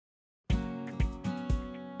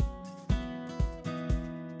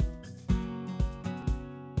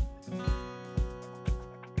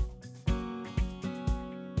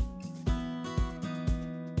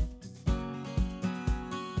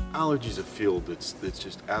Allergy is a field that's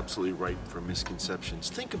just absolutely ripe for misconceptions.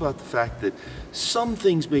 Think about the fact that some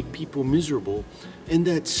things make people miserable, and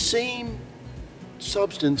that same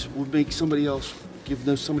substance would make somebody else,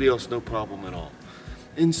 somebody else no problem at all.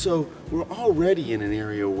 And so we're already in an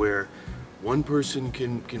area where one person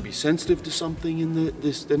can be sensitive to something and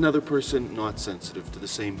another person not sensitive to the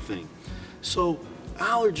same thing. So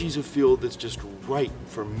allergy is a field that's just ripe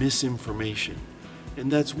for misinformation. And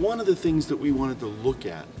that's one of the things that we wanted to look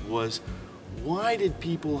at, was why did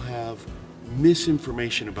people have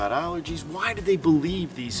misinformation about allergies? Why did they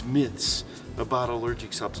believe these myths about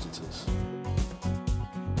allergic substances?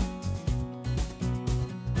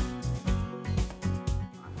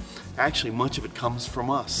 Actually, much of it comes from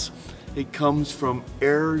us. It comes from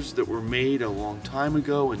errors that were made a long time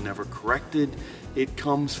ago and never corrected. It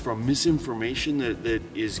comes from misinformation that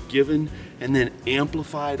is given and then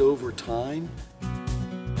amplified over time.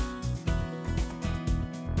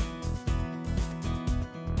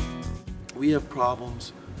 We have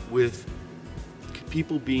problems with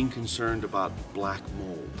people being concerned about black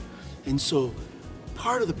mold. And so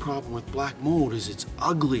part of the problem with black mold is it's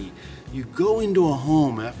ugly. You go into a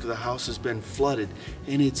home after the house has been flooded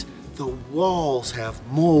and the walls have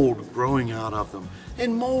mold growing out of them.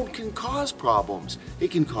 And mold can cause problems. It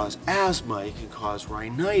can cause asthma, it can cause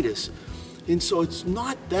rhinitis. And so it's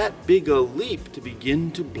not that big a leap to begin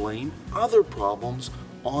to blame other problems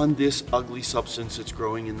on this ugly substance that's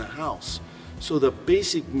growing in the house. So the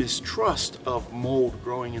basic mistrust of mold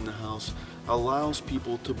growing in the house allows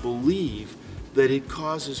people to believe that it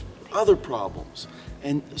causes other problems.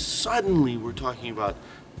 And suddenly we're talking about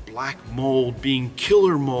black mold being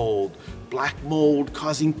killer mold, black mold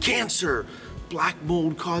causing cancer, black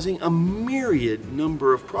mold causing a myriad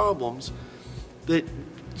number of problems that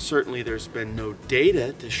certainly there's been no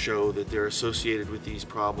data to show that they're associated with these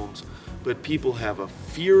problems, but people have a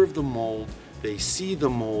fear of the mold. They see the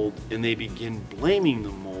mold and they begin blaming the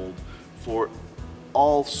mold for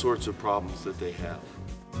all sorts of problems that they have.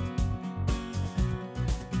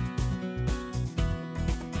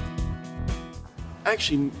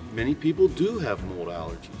 Actually, many people do have mold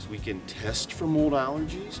allergies. We can test for mold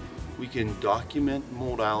allergies, we can document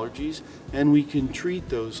mold allergies, and we can treat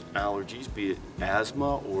those allergies, be it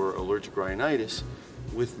asthma or allergic rhinitis,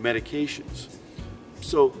 with medications.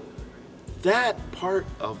 So that part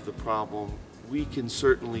of the problem we can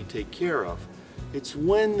certainly take care of. It's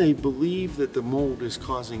when they believe that the mold is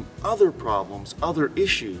causing other problems, other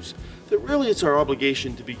issues, that really it's our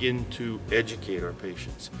obligation to begin to educate our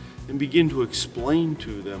patients and begin to explain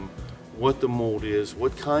to them what the mold is,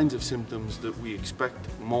 what kinds of symptoms that we expect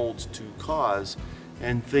molds to cause,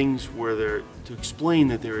 and things where to explain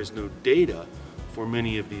that there is no data for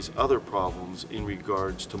many of these other problems in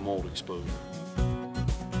regards to mold exposure.